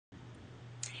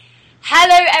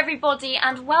Hello everybody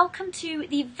and welcome to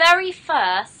the very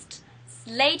first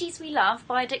Ladies We Love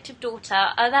by Addictive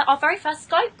Daughter, our very first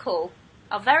Skype call.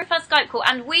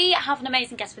 And we have an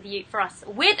amazing guest with you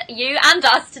and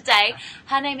us today.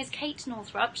 Her name is Kate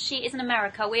Northrup. She is in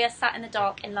America. We are sat in the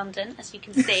dark in London, as you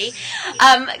can see.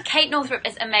 Kate Northrup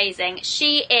is amazing.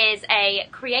 She is a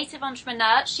creative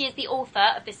entrepreneur. She is the author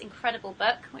of this incredible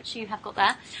book, which you have got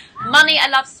there, Money, a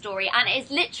Love Story, and it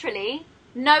is literally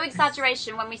no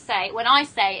exaggeration when I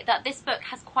say that this book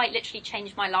has quite literally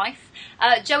changed my life.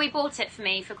 Joey bought it for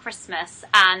me for Christmas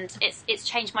and it's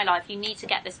changed my life. You need to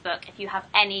get this book if you have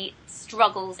any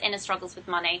inner struggles with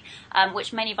money,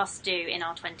 which many of us do in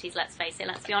our 20s, let's face it,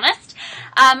 let's be honest.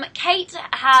 Kate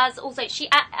has also,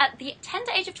 at the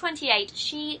tender age of 28,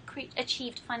 she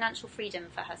achieved financial freedom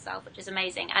for herself, which is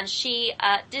amazing. And she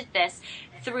did this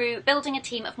through building a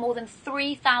team of more than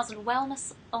 3,000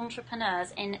 wellness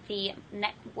entrepreneurs in the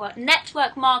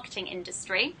network marketing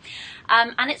industry.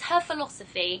 And it's her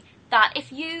philosophy that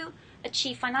if you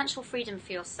achieve financial freedom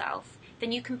for yourself,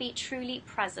 then you can be truly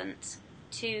present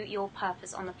to your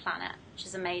purpose on the planet, which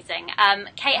is amazing.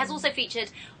 Kate has also featured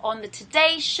on the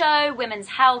Today Show, Women's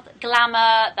Health,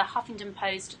 Glamour, the Huffington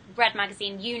Post, Bread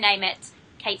Magazine, you name it,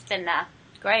 Kate's been there.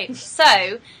 Great.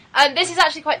 So, this is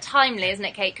actually quite timely, isn't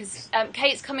it, Kate? Because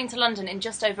Kate's coming to London in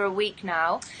just over a week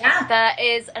now. Yeah. There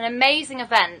is an amazing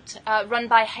event run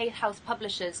by Hay House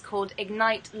Publishers called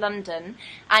Ignite London,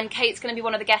 and Kate's going to be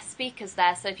one of the guest speakers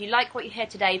there. So if you like what you hear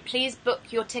today, please book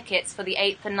your tickets for the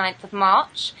 8th and 9th of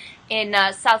March in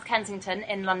South Kensington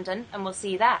in London, and we'll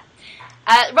see you there.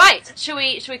 Right, shall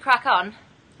we crack on?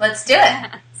 Let's do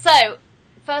it. So,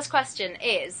 first question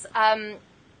is...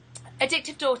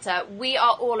 Addictive Daughter, we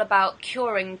are all about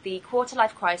curing the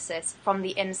quarter-life crisis from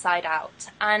the inside out.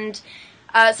 And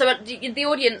so the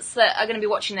audience that are going to be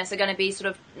watching this are going to be sort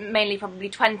of mainly probably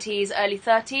 20s, early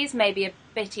 30s, maybe a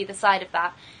bit either side of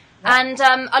that. Yeah. And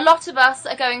a lot of us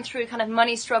are going through kind of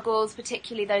money struggles,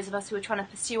 particularly those of us who are trying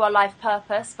to pursue our life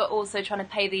purpose, but also trying to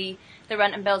pay the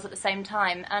rent and bills at the same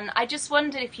time. And I just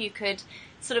wondered if you could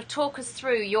sort of talk us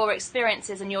through your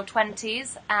experiences in your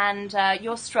 20s and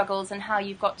your struggles and how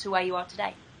you've got to where you are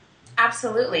today.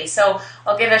 Absolutely. So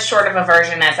I'll give as short of a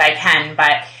version as I can,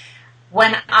 but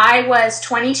when I was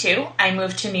 22, I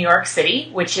moved to New York City,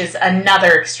 which is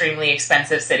another extremely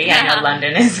expensive city. Yeah. I know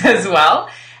London is as well.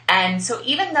 And so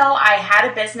even though I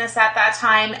had a business at that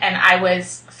time and I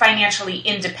was financially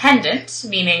independent,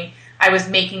 meaning I was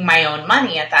making my own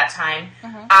money at that time,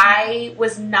 I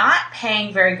was not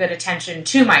paying very good attention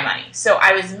to my money. So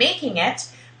I was making it,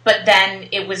 but then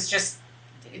it was just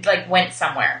like went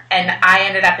somewhere. And I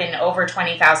ended up in over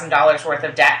 $20,000 worth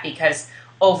of debt because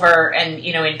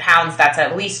in pounds, that's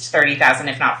at least 30,000,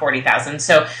 if not 40,000.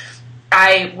 So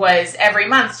I was every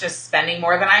month just spending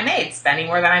more than I made,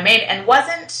 and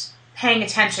wasn't paying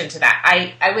attention to that.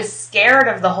 I was scared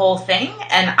of the whole thing,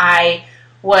 and I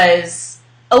was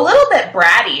a little bit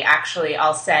bratty, actually,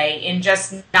 I'll say, in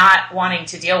just not wanting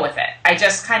to deal with it. I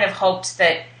just kind of hoped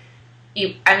that,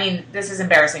 this is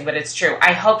embarrassing, but it's true.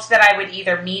 I hoped that I would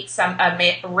either meet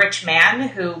a rich man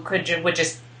who would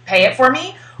just pay it for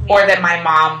me, or that my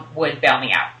mom would bail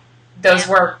me out. Those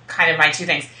were kind of my two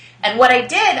things. And what I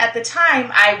did at the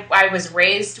time, I was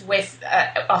raised with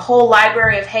a whole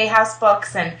library of Hay House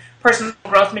books and personal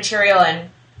growth material, and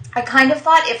I kind of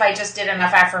thought if I just did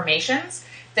enough affirmations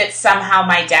that somehow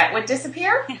my debt would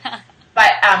disappear.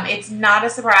 But it's not a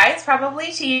surprise,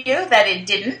 probably, to you that it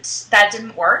didn't. That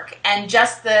didn't work. And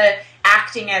just the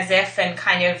acting as if and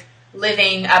kind of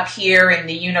living up here in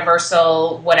the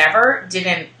universal whatever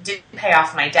didn't pay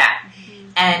off my debt.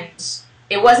 And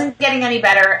it wasn't getting any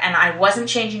better, and I wasn't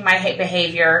changing my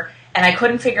behavior, and I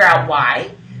couldn't figure out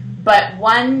why. But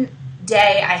one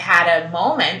day I had a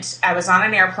moment. I was on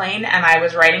an airplane, and I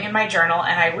was writing in my journal,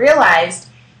 and I realized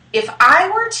if I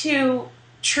were to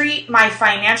treat my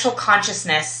financial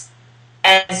consciousness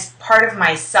as part of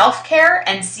my self-care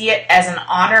and see it as an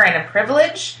honor and a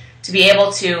privilege to be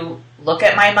able to look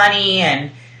at my money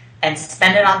and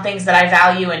spend it on things that I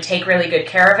value and take really good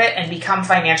care of it and become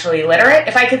financially literate,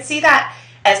 if I could see that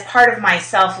as part of my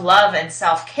self-love and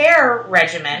self-care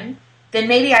regimen, then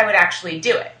maybe I would actually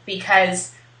do it.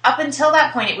 Because up until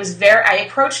that point, I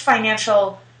approached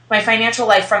my financial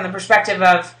life from the perspective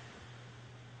of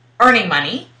earning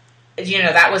money.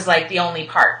 That was like the only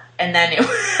part. And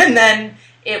then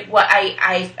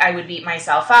I would beat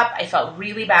myself up. I felt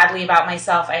really badly about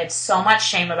myself. I had so much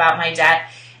shame about my debt.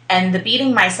 And the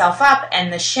beating myself up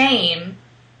and the shame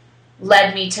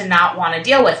led me to not want to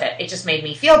deal with it. It just made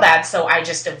me feel bad, so I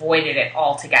just avoided it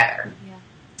altogether. Yeah.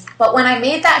 But when I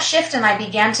made that shift and I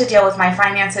began to deal with my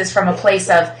finances from a place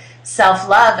of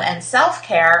self-love and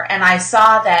self-care, and I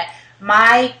saw that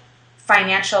my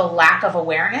financial lack of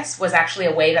awareness was actually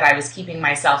a way that I was keeping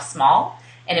myself small,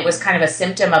 and it was kind of a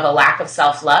symptom of a lack of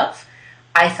self-love.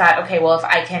 I thought, okay, well, if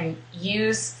I can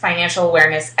use financial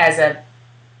awareness as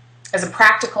a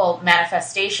practical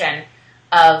manifestation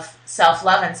of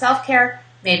self-love and self-care,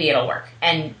 maybe it'll work.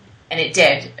 And it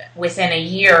did. Within a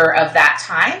year of that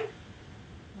time,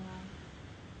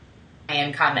 my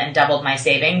income and doubled my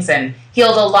savings and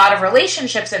healed a lot of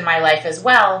relationships in my life as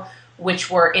well,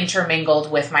 which were intermingled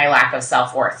with my lack of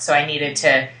self-worth. So I needed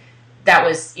to, that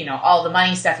was, you know, all the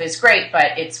money stuff is great,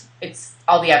 but it's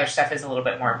all the other stuff is a little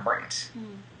bit more important.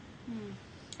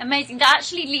 Amazing. That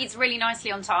actually leads really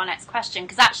nicely onto our next question,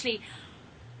 because actually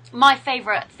my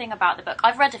favourite thing about the book,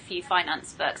 I've read a few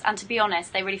finance books, and to be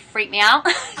honest, they really freaked me out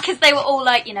because they were all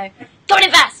like, you know, go and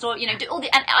invest, or, you know, do all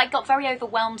the, and I got very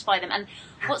overwhelmed by them. And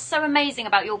what's so amazing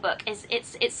about your book is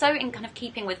it's so in kind of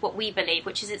keeping with what we believe,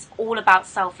 which is it's all about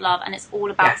self-love and it's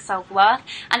all about self-worth.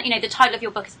 And, you know, the title of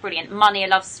your book is brilliant, Money, a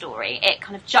Love Story. It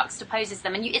kind of juxtaposes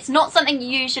them, and it's not something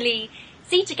you usually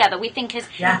see together. We think is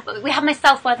we have my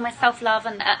self-worth and my self-love,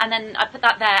 and then I put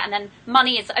that there, and then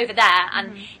money is over there,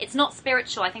 and it's not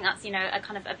spiritual. I think that's, you know, a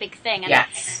kind of a big thing. And,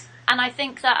 and I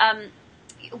think that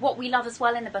what we love as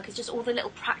well in the book is just all the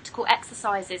little practical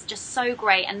exercises, just so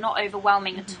great and not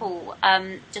overwhelming at all.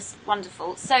 Just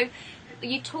wonderful. So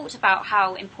you talked about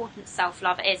how important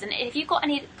self-love is, and if you've got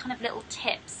any kind of little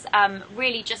tips,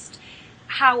 really just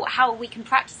how we can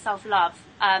practice self-love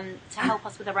to help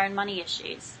us with our own money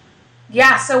issues.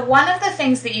 Yeah, so one of the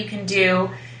things that you can do,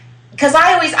 because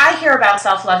I hear about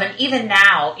self-love, and even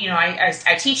now, you know,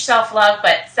 I teach self-love,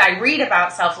 but I read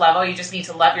about self-love, oh, you just need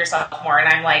to love yourself more, and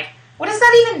I'm like, what does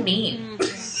that even mean?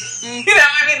 You know,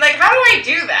 I mean, like, how do I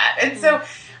do that? And so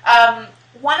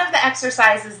one of the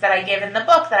exercises that I give in the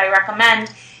book that I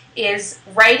recommend is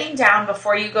writing down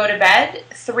before you go to bed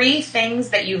 3 things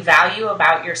that you value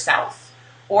about yourself,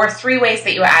 or 3 ways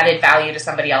that you added value to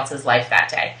somebody else's life that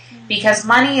day. Because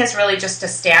money is really just a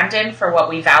stand-in for what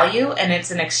we value, and it's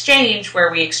an exchange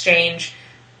where we exchange,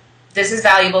 this is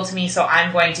valuable to me, so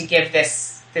I'm going to give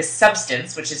this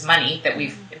substance, which is money, that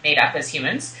we've made up as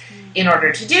humans, in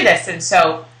order to do this. And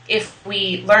so if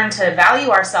we learn to value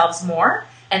ourselves more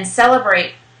and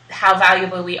celebrate how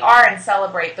valuable we are and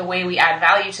celebrate the way we add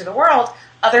value to the world,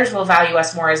 others will value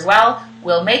us more as well,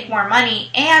 we'll make more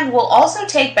money, and we'll also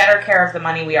take better care of the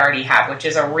money we already have, which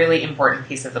is a really important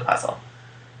piece of the puzzle.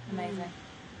 Amazing.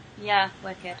 Yeah,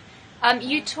 wicked.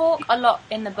 You talk a lot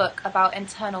in the book about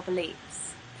internal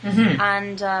beliefs,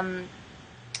 and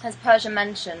as Persia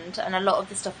mentioned, and a lot of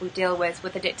the stuff we deal with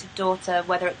addictive-daughter,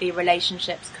 whether it be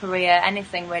relationships, career,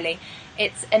 anything really,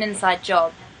 it's an inside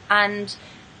job. And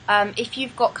if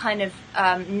you've got kind of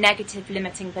negative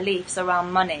limiting beliefs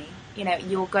around money, you know,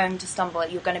 you're going to stumble,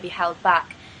 you're going to be held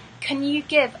back. Can you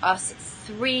give us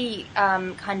 3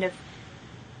 kind of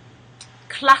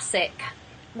classic,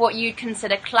 what you'd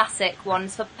consider classic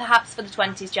ones for perhaps for the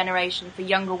 20s generation, for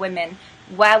younger women,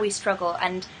 where we struggle,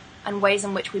 and ways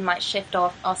in which we might shift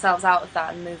ourselves out of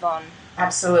that and move on?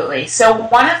 Absolutely. So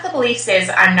one of the beliefs is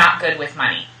I'm not good with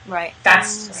money. Right.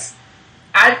 That's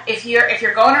if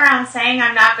you're going around saying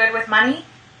I'm not good with money,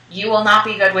 you will not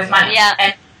be good with money.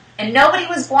 Yeah. And nobody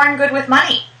was born good with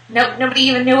money. Nobody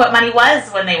even knew what money was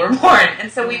when they were born.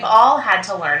 And so we've all had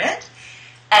to learn it.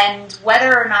 And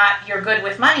whether or not you're good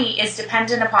with money is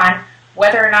dependent upon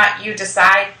whether or not you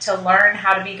decide to learn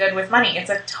how to be good with money. It's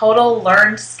a total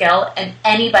learned skill, and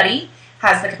anybody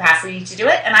has the capacity to do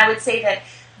it. And I would say that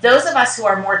those of us who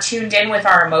are more tuned in with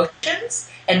our emotions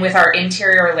and with our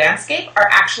interior landscape are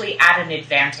actually at an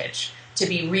advantage to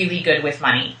be really good with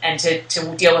money and to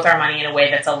deal with our money in a way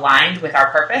that's aligned with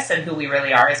our purpose and who we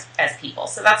really are as people.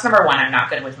 So that's number 1, I'm not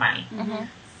good with money.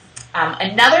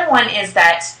 Another one is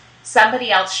that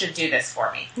somebody else should do this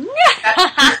for me.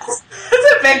 That's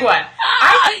a big one.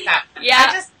 I think that. Yeah.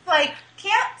 I just, like,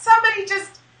 can't somebody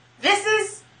just, this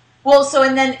is, well, so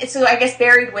I guess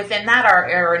buried within that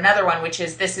are another one, which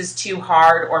is this is too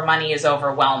hard or money is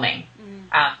overwhelming.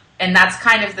 And that's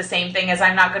kind of the same thing as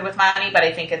I'm not good with money, but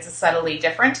I think it's subtly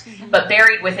different. But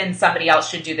buried within somebody else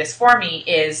should do this for me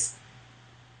is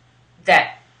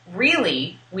that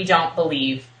really we don't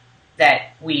believe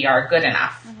that we are good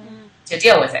enough to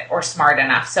deal with it or smart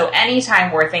enough. So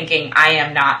anytime we're thinking I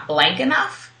am not blank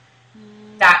enough,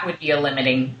 that would be a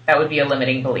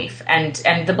limiting belief. And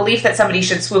the belief that somebody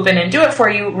should swoop in and do it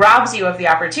for you robs you of the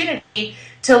opportunity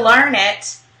to learn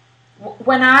it.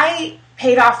 When I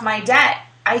paid off my debt,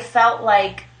 I felt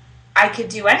like I could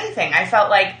do anything. I felt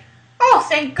like, oh,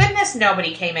 thank goodness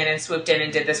nobody came in and swooped in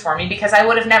and did this for me, because I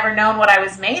would have never known what I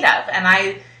was made of. And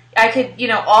I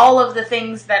all of the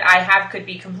things that I have could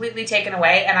be completely taken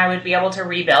away, and I would be able to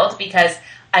rebuild because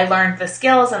I learned the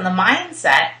skills and the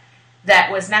mindset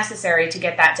that was necessary to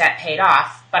get that debt paid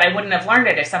off. But I wouldn't have learned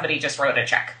it if somebody just wrote a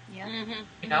check. Yeah.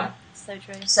 You know? So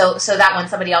true. So that one,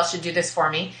 somebody else should do this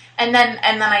for me. And then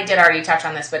I did already touch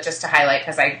on this, but just to highlight,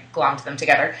 because I glommed them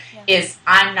together, is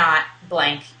I'm not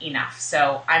blank enough.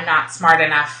 So I'm not smart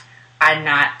enough. I'm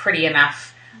not pretty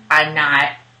enough. I'm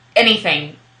not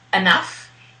anything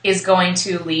enough is going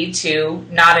to lead to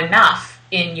not enough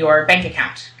in your bank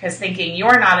account. Because thinking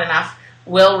you're not enough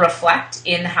will reflect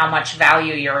in how much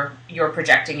value you're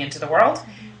projecting into the world.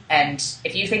 And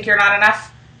if you think you're not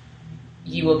enough,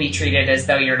 you will be treated as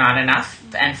though you're not enough,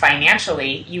 and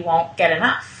financially you won't get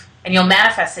enough, and you'll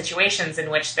manifest situations in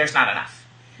which there's not enough.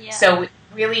 So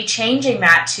really changing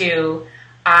that to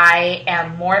I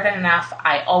am more than enough,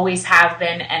 I always have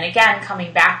been, and again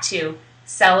coming back to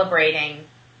celebrating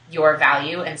your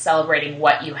value and celebrating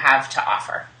what you have to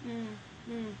offer.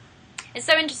 It's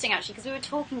so interesting actually, because we were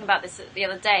talking about this the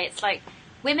other day. It's like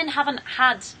women haven't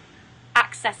had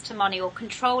access to money or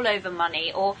control over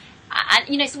money,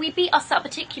 and so we beat ourselves,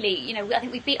 particularly, I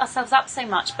think we beat ourselves up so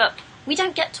much, but we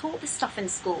don't get taught this stuff in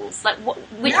schools,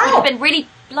 which would have been really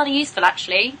bloody useful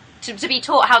actually, to be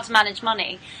taught how to manage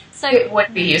money. So it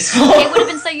would be useful. It would have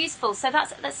been so useful. So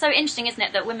that's so interesting, isn't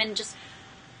it, that women just,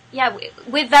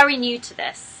 we're very new to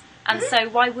this. And so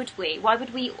why would we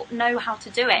know how to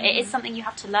do it? It is something you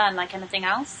have to learn like anything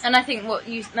else. And I think what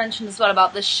you mentioned as well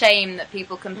about the shame that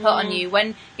people can put on you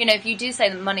when, if you do say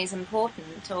that money's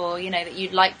important, or, that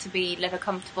you'd like to live a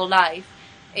comfortable life,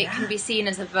 it can be seen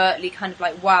as overtly kind of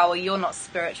like, wow, you're not a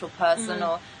spiritual person,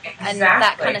 and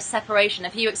that kind of separation.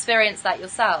 Have you experienced that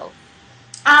yourself?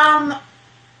 Let's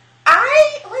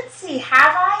see,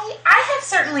 I have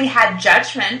certainly had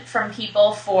judgment from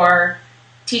people for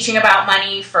teaching about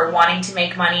money, for wanting to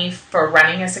make money, for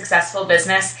running a successful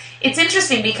business. It's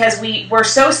interesting because we're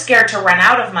so scared to run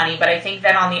out of money, but I think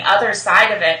that on the other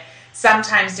side of it,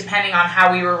 sometimes depending on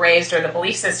how we were raised or the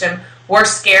belief system, we're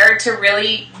scared to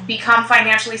really become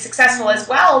financially successful as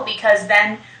well, because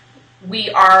then we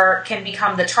can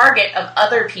become the target of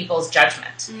other people's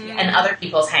judgment and other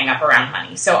people's hang up around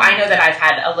money. So I know that I've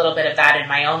had a little bit of that in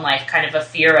my own life, kind of a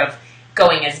fear of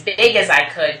going as big as I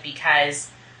could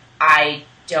because I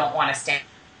don't want to stand.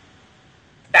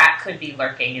 That could be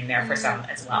lurking in there for some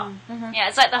as well. Yeah,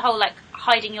 it's like the whole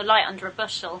hiding your light under a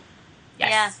bushel.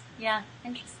 Yes. Yeah,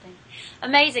 interesting.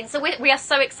 Amazing. So we are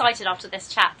so excited after this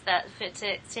chat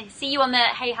to see you on the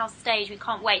Hay House stage. We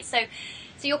can't wait. So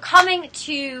you're coming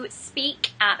to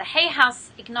speak at the Hay House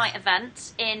Ignite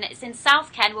event. It's in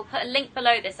South Ken. We'll put a link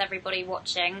below this, everybody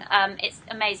watching. It's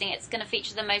amazing. It's going to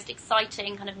feature the most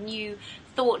exciting kind of new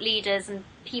thought leaders and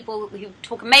people who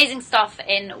talk amazing stuff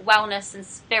in wellness and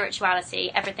spirituality,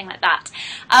 everything like that.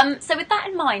 So with that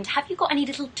in mind, have you got any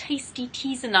little tasty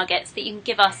teaser nuggets that you can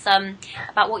give us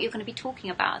about what you're going to be talking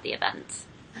about at the event?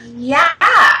 Yeah,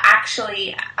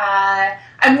 actually,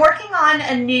 I'm working on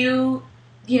a new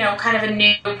kind of a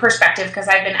new perspective, because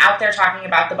I've been out there talking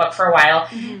about the book for a while,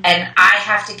 and I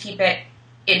have to keep it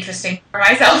interesting for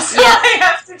myself, so I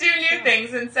have to do new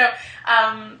things. And so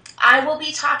I will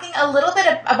be talking a little bit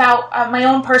about my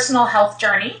own personal health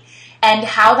journey and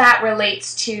how that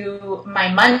relates to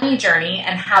my money journey,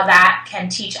 and how that can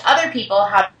teach other people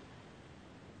how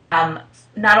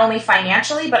not only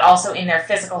financially but also in their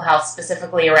physical health,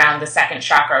 specifically around the second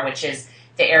chakra, which is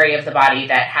the area of the body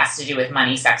that has to do with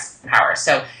money, sex, and power.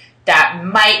 So that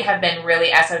might have been really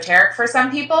esoteric for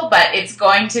some people, but it's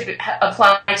going to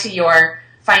apply to your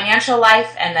financial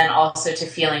life and then also to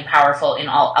feeling powerful in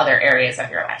all other areas of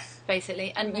your life.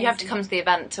 Basically. And you have to come to the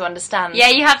event to understand. Yeah,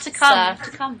 you have to come.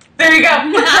 There you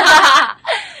go.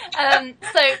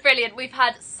 So brilliant. We've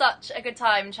had such a good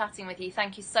time chatting with you.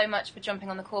 Thank you so much for jumping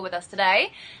on the call with us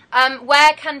today.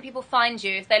 Where can people find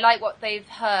you if they like what they've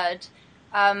heard?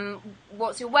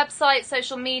 What's your website,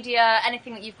 social media,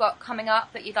 anything that you've got coming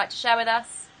up that you'd like to share with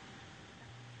us?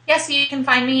 Yes, you can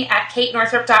find me at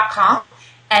katenorthrup.com,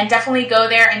 and definitely go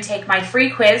there and take my free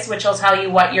quiz, which will tell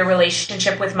you what your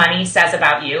relationship with money says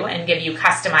about you and give you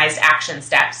customized action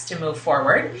steps to move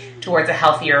forward towards a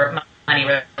healthier money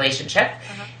relationship.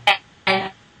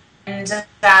 And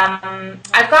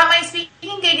I've got my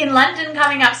speaking gig in London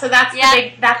coming up, so that's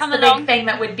the big thing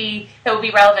that would be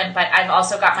relevant. But I've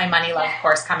also got my Money Love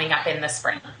course coming up in the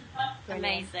spring.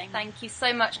 Amazing. Thank you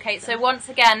so much, Kate. So once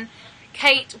again,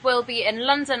 Kate will be in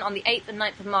London on the 8th and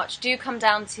 9th of March. Do come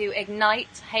down to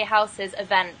Ignite Hay House's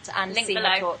event and see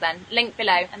her talk then. Link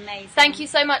below. Amazing. Thank you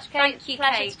so much, Kate. Thank you,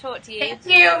 Pleasure Kate. to talk to you. Thank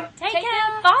you. Take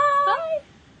care. Bye.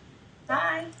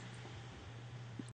 Bye.